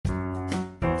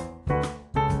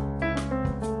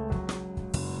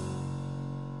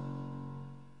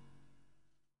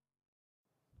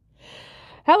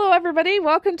Hello, everybody.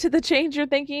 Welcome to the Change Your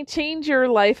Thinking, Change Your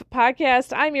Life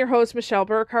podcast. I'm your host, Michelle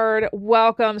Burkhardt.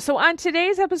 Welcome. So on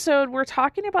today's episode, we're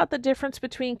talking about the difference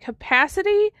between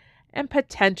capacity and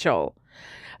potential.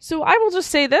 So I will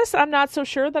just say this. I'm not so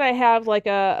sure that I have like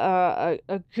a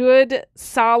good,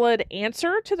 solid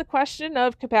answer to the question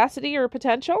of capacity or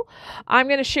potential. I'm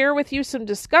going to share with you some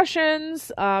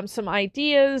discussions, some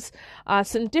ideas,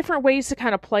 some different ways to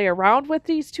kind of play around with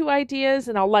these two ideas,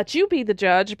 and I'll let you be the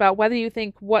judge about whether you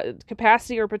think what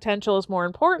capacity or potential is more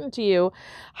important to you.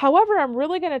 However, I'm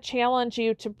really going to challenge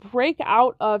you to break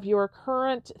out of your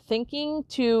current thinking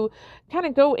to kind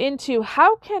of go into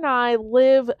how can I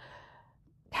live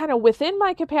kind of within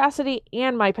my capacity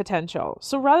and my potential.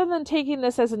 So rather than taking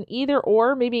this as an either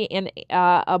or, maybe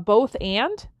a both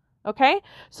and, okay?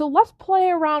 So let's play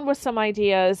around with some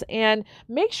ideas and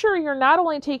make sure you're not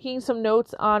only taking some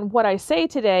notes on what I say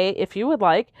today, if you would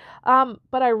like,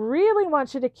 but I really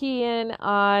want you to key in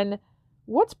on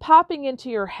what's popping into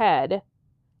your head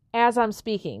as I'm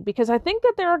speaking, because I think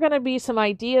that there are going to be some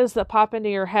ideas that pop into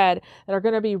your head that are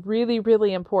going to be really,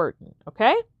 really important,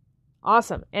 okay?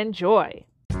 Awesome. Enjoy.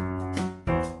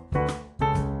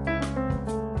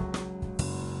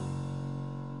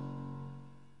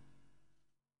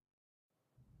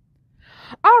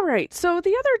 All right. So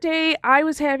the other day I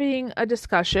was having a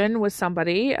discussion with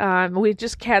somebody. We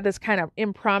just had this kind of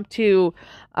impromptu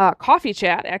coffee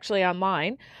chat actually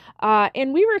online.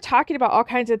 And we were talking about all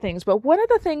kinds of things. But one of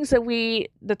the things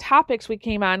the topics we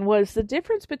came on was the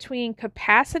difference between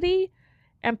capacity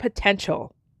and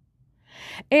potential.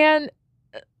 And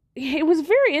it was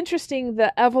very interesting,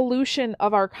 the evolution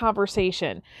of our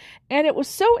conversation. And it was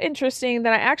so interesting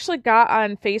that I actually got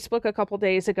on Facebook a couple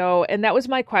days ago, and that was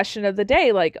my question of the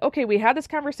day. Like, okay, we had this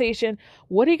conversation.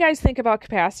 What do you guys think about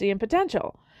capacity and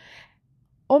potential?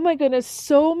 Oh my goodness,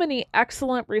 so many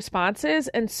excellent responses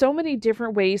and so many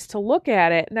different ways to look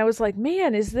at it. And I was like,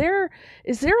 man, is there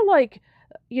like,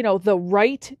 the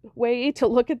right way to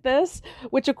look at this?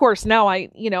 Which of course now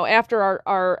after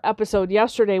our episode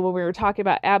yesterday when we were talking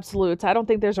about absolutes, I don't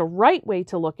think there's a right way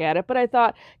to look at it, but I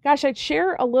thought, gosh, I'd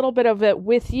share a little bit of it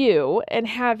with you and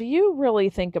have you really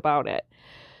think about it.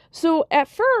 So at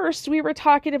first we were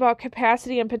talking about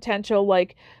capacity and potential,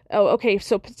 like, oh, okay,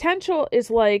 so potential is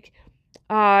like,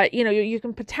 you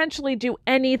can potentially do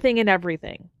anything and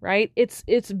everything, right?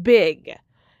 It's big,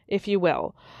 if you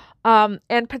will.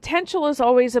 And potential is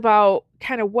always about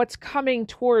kind of what's coming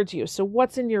towards you. So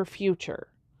what's in your future?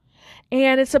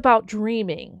 And it's about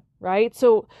dreaming, right?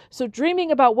 So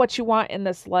dreaming about what you want in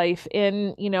this life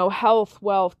in, health,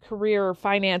 wealth, career,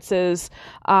 finances,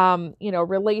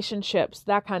 relationships,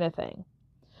 that kind of thing,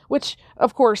 which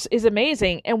of course is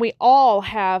amazing. And we all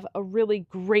have a really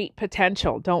great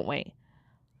potential, don't we?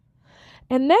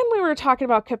 And then we were talking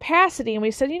about capacity, and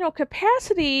we said,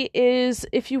 capacity is,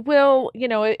 if you will,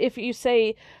 if you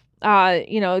say,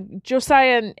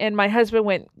 Josiah and my husband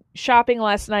went shopping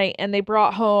last night and they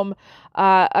brought home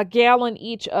a gallon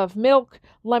each of milk,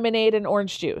 lemonade, and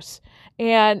orange juice.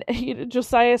 And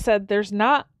Josiah said, there's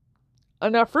not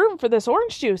enough room for this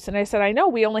orange juice. And I said, I know,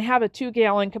 we only have a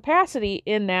 2-gallon capacity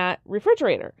in that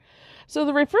refrigerator. So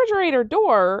the refrigerator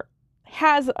door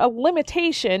has a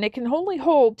limitation. It can only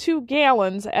hold 2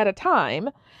 gallons at a time.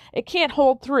 It can't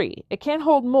hold 3. It can't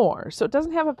hold more. So it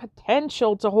doesn't have a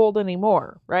potential to hold any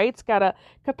more, right? It's got a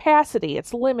capacity.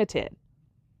 It's limited.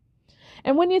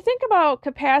 And when you think about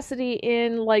capacity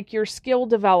in like your skill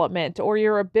development or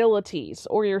your abilities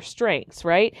or your strengths,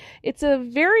 right? It's a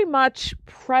very much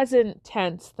present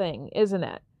tense thing, isn't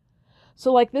it?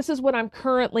 So like, this is what I'm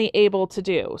currently able to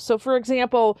do. So for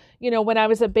example, when I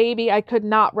was a baby, I could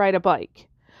not ride a bike.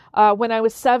 When I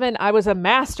was 7, I was a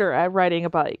master at riding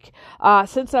a bike.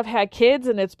 Since I've had kids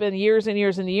and it's been years and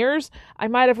years and years, I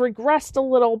might have regressed a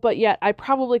little, but yet I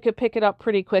probably could pick it up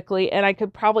pretty quickly, and I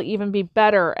could probably even be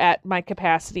better at my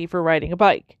capacity for riding a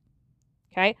bike.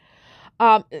 Okay.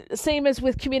 Same as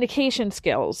with communication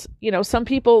skills. Some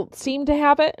people seem to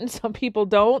have it and some people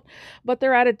don't, but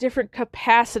they're at a different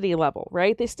capacity level,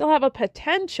 right? They still have a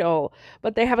potential,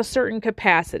 but they have a certain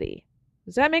capacity.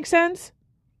 Does that make sense?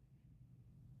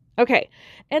 Okay.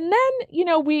 And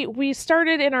then, we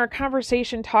started in our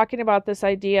conversation talking about this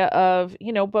idea of,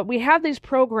 but we have these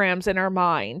programs in our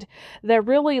mind that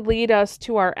really lead us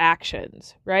to our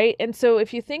actions, right? And so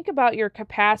if you think about your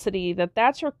capacity,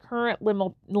 that's your current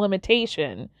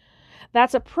limitation,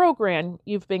 that's a program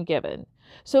you've been given.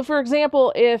 So for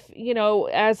example, if,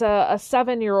 as a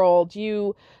 7-year-old,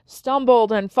 you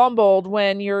stumbled and fumbled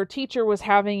when your teacher was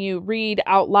having you read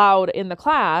out loud in the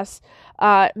class,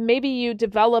 maybe you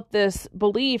develop this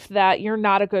belief that you're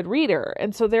not a good reader.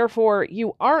 And so therefore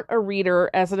you aren't a reader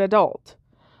as an adult.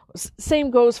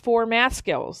 Same goes for math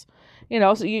skills.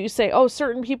 So you say, oh,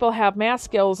 certain people have math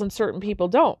skills and certain people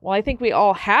don't. Well, I think we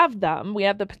all have them. We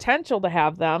have the potential to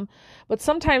have them, but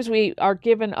sometimes we are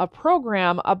given a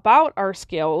program about our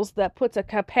skills that puts a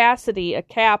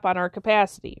cap on our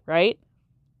capacity, right?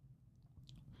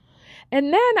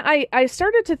 And then I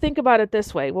started to think about it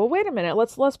this way. Well, wait a minute.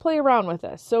 Let's play around with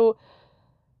this. So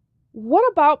what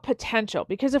about potential?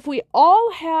 Because if we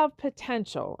all have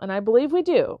potential, and I believe we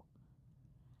do,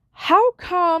 how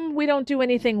come we don't do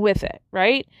anything with it,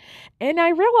 right? And I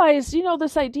realized,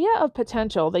 this idea of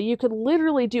potential, that you could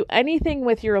literally do anything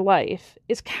with your life,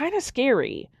 is kind of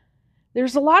scary.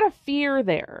 There's a lot of fear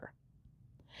there.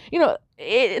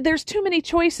 There's too many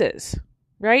choices,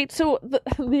 right? So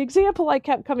the example I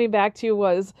kept coming back to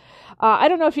was, I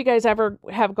don't know if you guys ever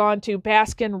have gone to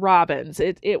Baskin Robbins.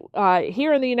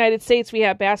 Here in the United States, we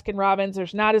have Baskin Robbins.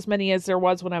 There's not as many as there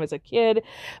was when I was a kid,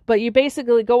 but you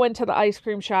basically go into the ice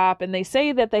cream shop and they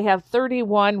say that they have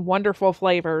 31 wonderful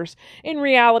flavors. In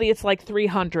reality, it's like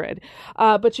 300.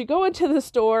 But you go into the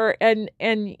store and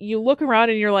you look around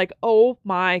and you're like, oh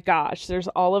my gosh, there's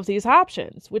all of these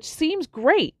options, which seems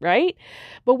great, right?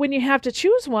 But when you have to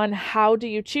choose one, how do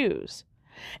you choose?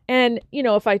 And,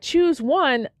 if I choose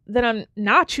one, then I'm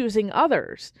not choosing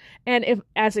others. And if,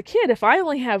 as a kid, if I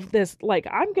only have this,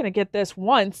 I'm going to get this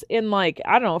once in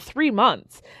 3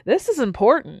 months, this is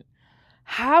important.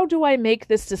 How do I make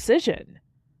this decision?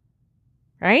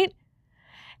 Right?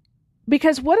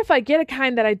 Because what if I get a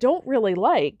kind that I don't really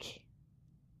like?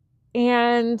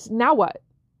 And now what?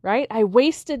 Right? I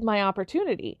wasted my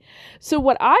opportunity. So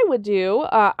what I would do,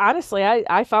 honestly,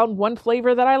 I found one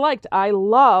flavor that I liked. I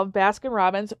love Baskin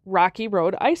Robbins Rocky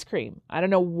Road ice cream. I don't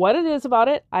know what it is about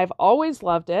it. I've always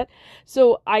loved it.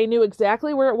 So I knew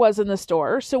exactly where it was in the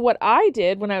store. So what I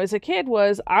did when I was a kid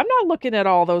was, I'm not looking at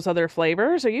all those other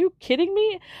flavors. Are you kidding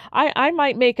me? I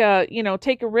might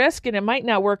take a risk and it might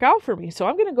not work out for me. So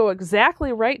I'm going to go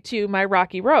exactly right to my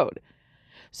Rocky Road.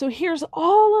 So here's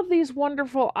all of these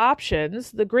wonderful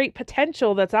options, the great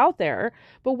potential that's out there.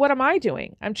 But what am I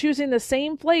doing? I'm choosing the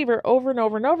same flavor over and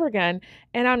over and over again,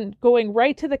 and I'm going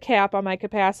right to the cap on my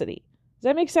capacity. Does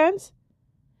that make sense?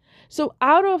 So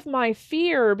out of my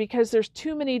fear, because there's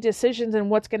too many decisions and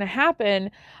what's going to happen,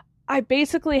 I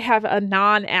basically have a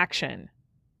non-action.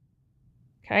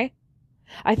 Okay?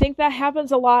 I think that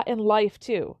happens a lot in life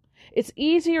too. It's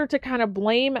easier to kind of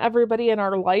blame everybody in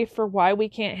our life for why we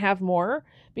can't have more,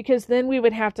 because then we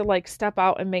would have to step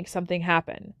out and make something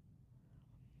happen.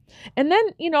 And then,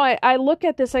 I look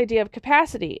at this idea of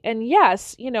capacity, and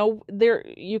yes, there,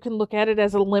 you can look at it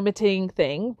as a limiting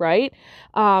thing, right?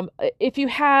 If you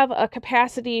have a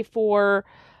capacity for,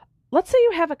 let's say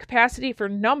you have a capacity for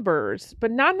numbers,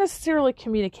 but not necessarily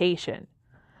communication.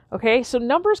 Okay. So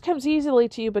numbers comes easily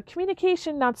to you, but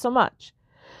communication, not so much.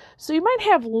 So you might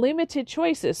have limited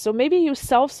choices. So maybe you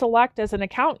self-select as an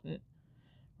accountant,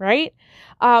 right?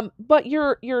 But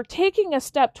you're taking a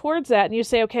step towards that and you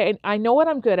say, okay, I know what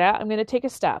I'm good at. I'm going to take a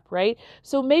step, right?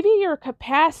 So maybe your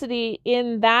capacity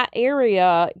in that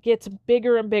area gets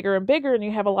bigger and bigger and bigger, and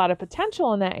you have a lot of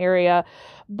potential in that area,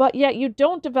 but yet you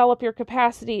don't develop your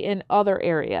capacity in other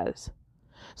areas.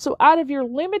 So out of your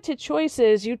limited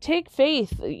choices, you take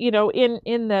faith,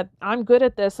 in that I'm good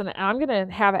at this and I'm going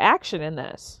to have action in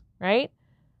this. Right?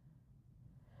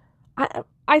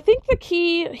 I think the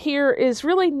key here is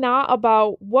really not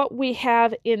about what we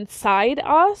have inside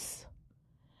us,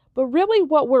 but really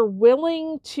what we're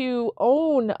willing to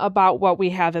own about what we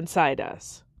have inside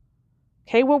us.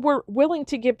 Okay, what we're willing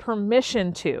to give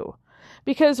permission to.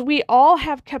 Because we all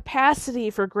have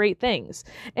capacity for great things.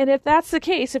 And if that's the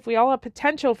case, if we all have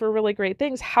potential for really great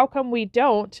things, how come we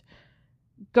don't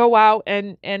go out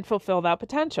and fulfill that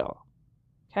potential?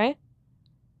 Okay?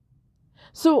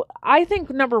 So I think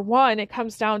number one, it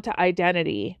comes down to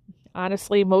identity.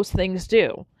 Honestly, most things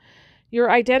do.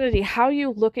 Your identity, how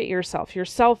you look at yourself, your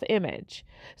self-image.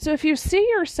 So if you see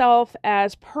yourself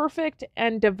as perfect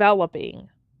and developing,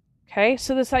 okay,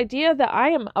 so this idea that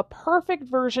I am a perfect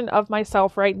version of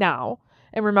myself right now,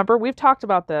 and remember, we've talked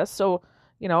about this, so,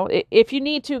 if you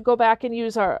need to go back and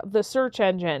use the search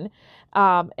engine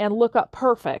and look up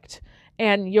perfect,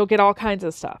 and you'll get all kinds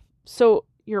of stuff. So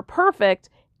you're perfect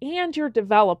and you're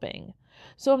developing.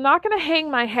 So I'm not going to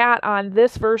hang my hat on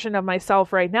this version of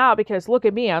myself right now because look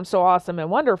at me, I'm so awesome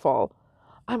and wonderful.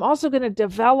 I'm also going to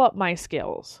develop my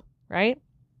skills, right?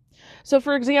 So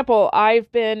for example,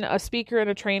 I've been a speaker and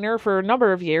a trainer for a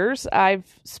number of years.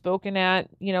 I've spoken at,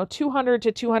 200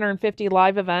 to 250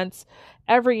 live events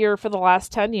every year for the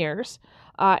last 10 years.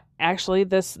 Actually,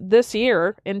 this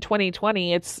year in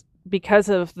 2020, it's because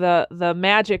of the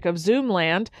magic of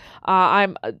Zoomland,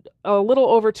 I'm a little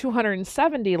over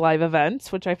 270 live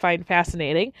events, which I find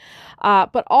fascinating.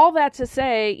 But all that to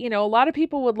say, a lot of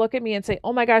people would look at me and say,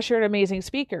 "Oh my gosh, you're an amazing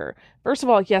speaker." First of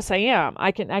all, yes, I am.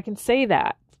 I can say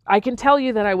that. I can tell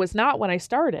you that I was not when I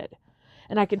started.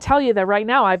 And I can tell you that right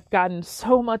now I've gotten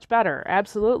so much better.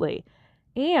 Absolutely.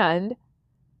 And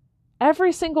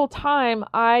every single time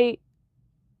I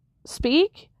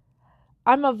speak,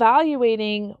 I'm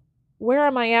evaluating, where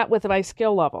am I at with my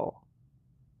skill level?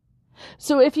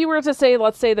 So if you were to say,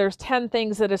 let's say there's 10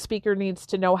 things that a speaker needs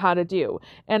to know how to do,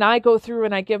 and I go through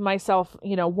and I give myself,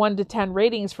 1 to 10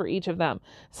 ratings for each of them,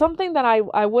 something that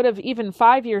I would have even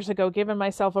 5 years ago given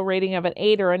myself a rating of an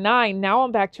 8 or a 9, now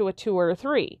I'm back to a 2 or a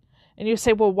 3. And you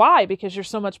say, well, why? Because you're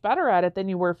so much better at it than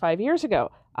you were 5 years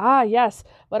ago. Ah, yes,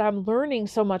 but I'm learning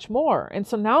so much more. And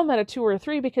so now I'm at a 2 or a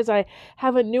 3 because I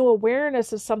have a new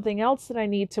awareness of something else that I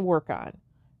need to work on,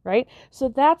 right? So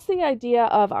that's the idea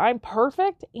of I'm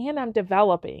perfect and I'm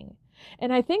developing.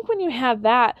 And I think when you have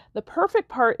that, the perfect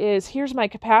part is, here's my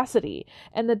capacity.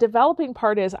 And the developing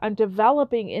part is, I'm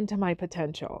developing into my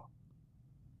potential.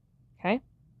 Okay?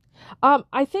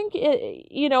 I think,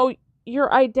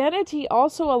 your identity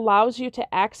also allows you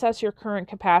to access your current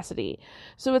capacity.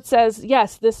 So it says,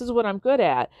 yes, this is what I'm good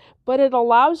at, but it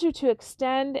allows you to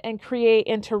extend and create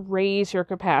and to raise your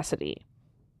capacity.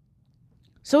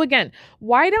 So again,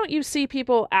 why don't you see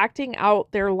people acting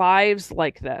out their lives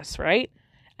like this, right?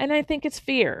 And I think it's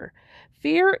fear.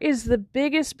 Fear is the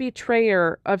biggest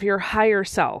betrayer of your higher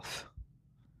self.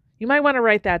 You might want to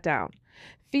write that down.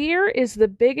 Fear is the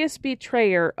biggest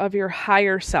betrayer of your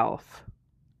higher self.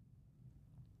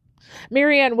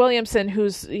 Marianne Williamson,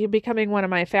 who's becoming one of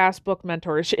my fast book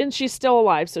mentors, and she's still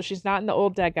alive, so she's not in the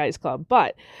old dead guys club,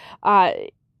 but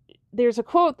there's a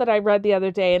quote that I read the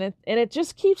other day, and it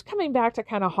just keeps coming back to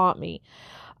kind of haunt me.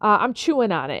 I'm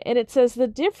chewing on it, and it says, the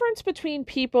difference between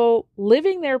people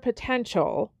living their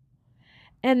potential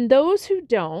and those who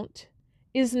don't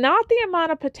is not the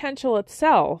amount of potential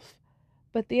itself,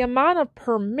 but the amount of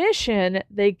permission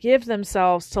they give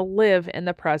themselves to live in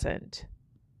the present.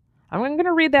 I'm going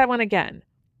to read that one again.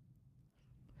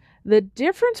 The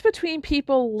difference between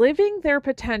people living their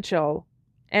potential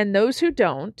and those who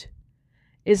don't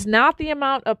is not the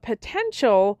amount of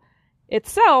potential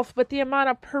itself, but the amount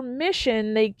of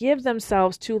permission they give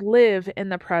themselves to live in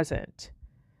the present.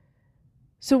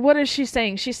 So what is she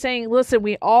saying? She's saying, listen,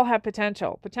 we all have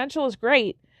potential. Potential is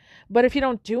great, but if you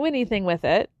don't do anything with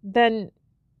it, then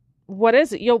what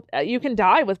is it? You can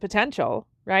die with potential,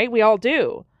 right? We all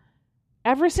do.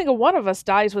 Every single one of us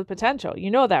dies with potential. You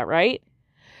know that, right?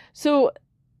 So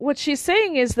what she's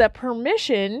saying is that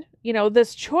permission,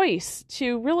 this choice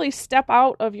to really step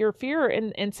out of your fear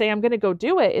and say, I'm going to go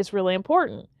do it, is really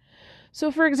important.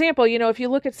 So for example, if you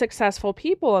look at successful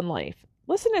people in life,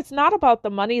 listen, it's not about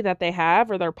the money that they have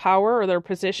or their power or their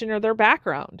position or their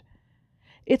background.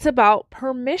 It's about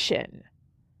permission.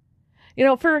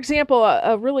 For example,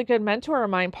 a really good mentor of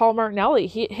mine, Paul Martinelli,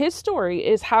 his story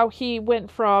is how he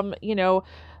went from,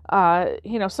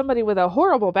 somebody with a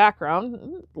horrible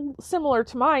background, similar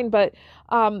to mine, but,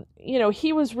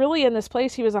 he was really in this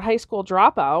place. He was a high school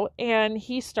dropout, and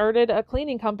he started a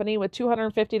cleaning company with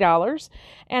 $250,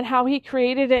 and how he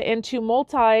created it into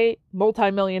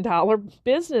multi-million-dollar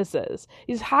businesses.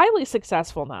 He's highly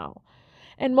successful now.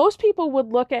 And most people would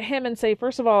look at him and say,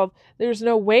 first of all, there's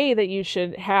no way that you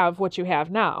should have what you have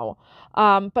now.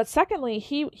 But secondly,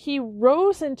 he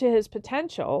rose into his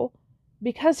potential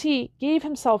because he gave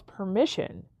himself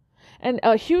permission. And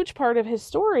a huge part of his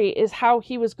story is how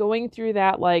he was going through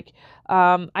that,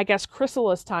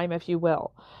 chrysalis time, if you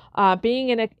will. Being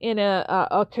in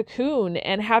a cocoon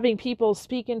and having people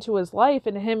speak into his life,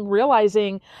 and him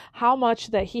realizing how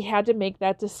much that he had to make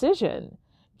that decision,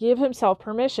 give himself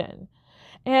permission.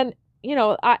 And,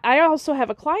 I also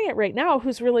have a client right now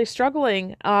who's really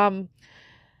struggling.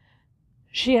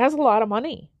 She has a lot of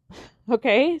money.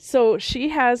 Okay. So she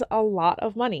has a lot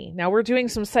of money. Now we're doing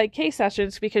some Psych K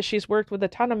sessions because she's worked with a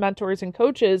ton of mentors and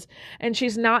coaches, and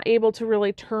she's not able to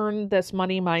really turn this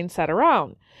money mindset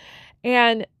around.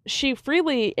 And she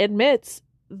freely admits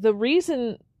the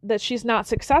reason that she's not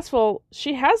successful,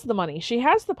 she has the money, she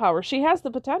has the power, she has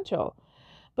the potential.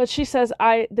 But she says,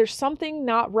 there's something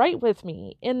not right with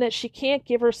me, in that she can't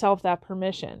give herself that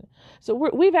permission. So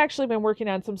we've actually been working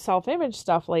on some self-image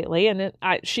stuff lately, and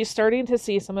she's starting to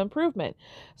see some improvement.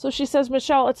 So she says,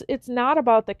 Michelle, it's not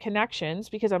about the connections,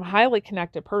 because I'm a highly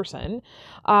connected person.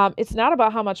 It's not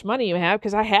about how much money you have,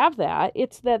 because I have that.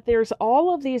 It's that there's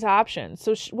all of these options.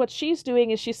 So what she's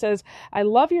doing is she says, I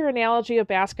love your analogy of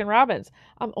Baskin Robbins.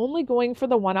 I'm only going for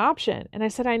the one option. And I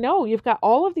said, I know, you've got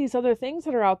all of these other things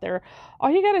that are out there. All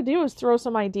you got to do is throw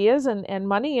some ideas and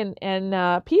money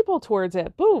and people towards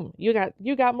it. Boom, you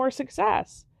got more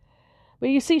success. But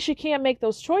you see, she can't make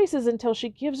those choices until she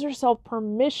gives herself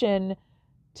permission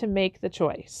to make the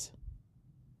choice.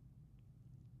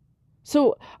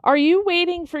 So are you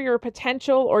waiting for your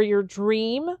potential or your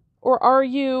dream, or are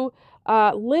you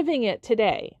living it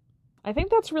today? I think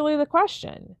that's really the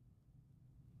question.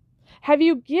 Have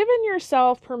you given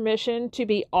yourself permission to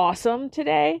be awesome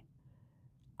today?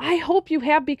 I hope you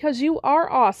have, because you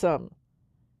are awesome.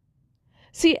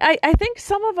 See, I think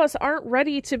some of us aren't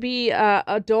ready to be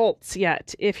adults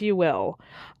yet, if you will.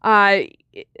 I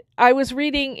was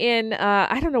reading in,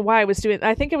 I don't know why I was doing,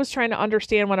 I think I was trying to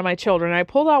understand one of my children. I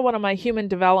pulled out one of my human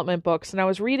development books, and I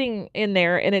was reading in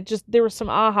there, and there were some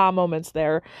aha moments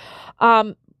there.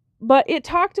 But it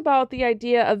talked about the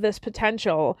idea of this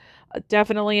potential,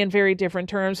 definitely in very different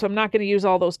terms. So I'm not going to use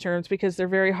all those terms because they're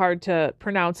very hard to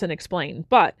pronounce and explain.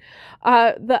 But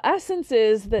the essence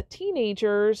is that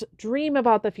teenagers dream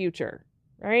about the future,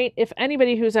 right? If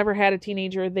anybody who's ever had a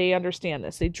teenager, they understand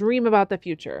this. They dream about the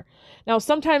future. Now,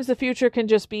 sometimes the future can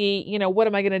just be, what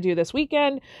am I going to do this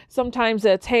weekend? Sometimes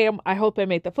it's, hey, I hope I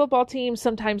make the football team.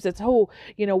 Sometimes it's,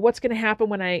 what's going to happen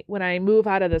when I move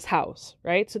out of this house,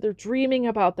 right? So they're dreaming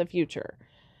about the future.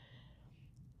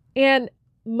 And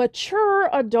mature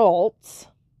adults,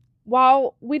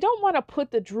 while we don't want to put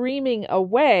the dreaming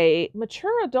away,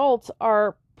 mature adults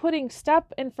are putting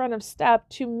step in front of step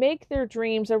to make their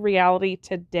dreams a reality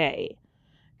today.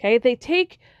 Okay, they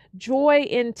take joy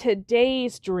in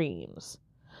today's dreams.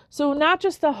 So not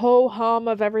just the ho-hum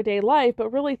of everyday life, but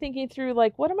really thinking through,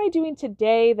 like, what am I doing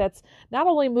today that's not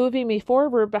only moving me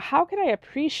forward, but how can I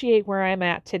appreciate where I'm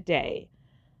at today?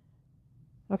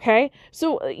 Okay,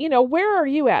 so, where are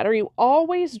you at? Are you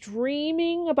always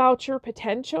dreaming about your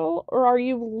potential, or are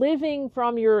you living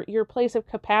from your place of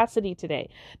capacity today?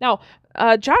 Now,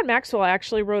 John Maxwell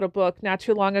actually wrote a book not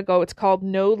too long ago. It's called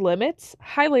No Limits.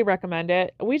 Highly recommend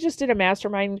it. We just did a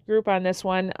mastermind group on this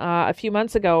one a few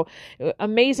months ago.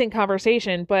 Amazing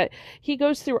conversation, but he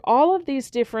goes through all of these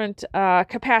different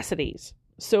capacities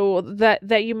so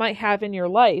that you might have in your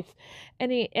life.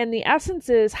 And the essence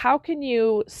is, how can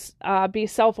you be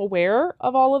self-aware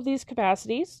of all of these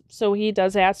capacities? So he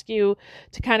does ask you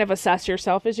to kind of assess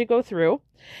yourself as you go through.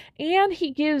 And he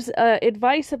gives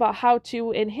advice about how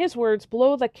to, in his words,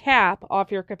 blow the cap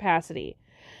off your capacity.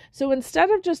 So instead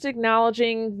of just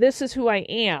acknowledging, this is who I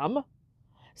am,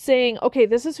 saying, okay,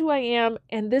 this is who I am,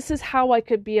 and this is how I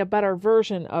could be a better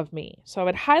version of me. So I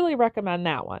would highly recommend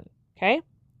that one. Okay.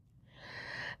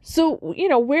 So,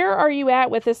 where are you at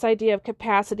with this idea of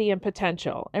capacity and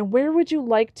potential? And where would you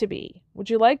like to be? Would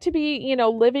you like to be,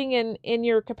 living in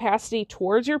your capacity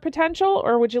towards your potential?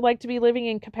 Or would you like to be living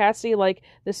in capacity like,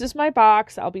 this is my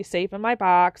box, I'll be safe in my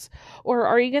box? Or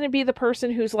are you going to be the person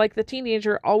who's like the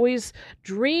teenager, always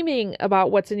dreaming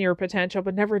about what's in your potential,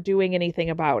 but never doing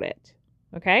anything about it?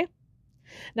 Okay?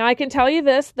 Now, I can tell you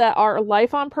this, that our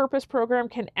Life on Purpose program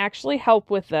can actually help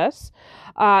with this.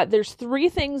 There's 3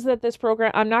 things that this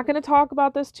program, I'm not going to talk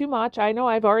about this too much. I know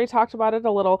I've already talked about it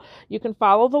a little. You can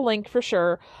follow the link for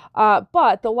sure.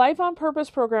 But the Life on Purpose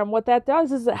program, what that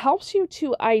does is it helps you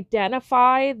to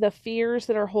identify the fears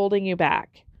that are holding you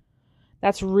back.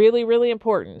 That's really, really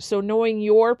important. So knowing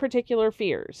your particular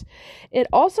fears. It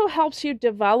also helps you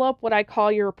develop what I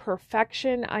call your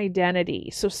perfection identity.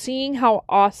 So seeing how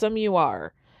awesome you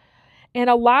are and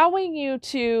allowing you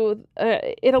to,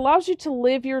 it allows you to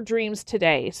live your dreams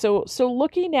today. So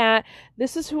looking at,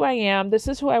 this is who I am, this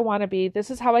is who I want to be,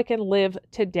 this is how I can live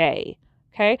today.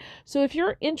 Okay. So if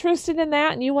you're interested in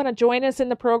that and you want to join us in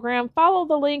the program, follow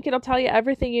the link. It'll tell you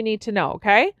everything you need to know.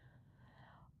 Okay.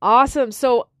 Awesome.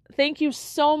 So thank you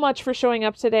so much for showing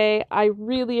up today. I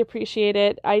really appreciate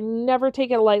it. I never take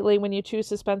it lightly when you choose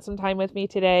to spend some time with me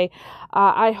today.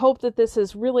 I hope that this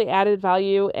has really added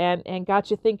value and got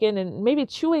you thinking and maybe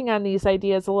chewing on these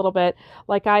ideas a little bit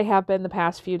like I have been the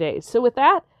past few days. So with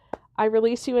that, I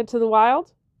release you into the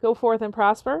wild. Go forth and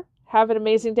prosper. Have an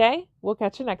amazing day. We'll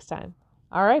catch you next time.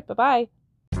 All right. Bye-bye.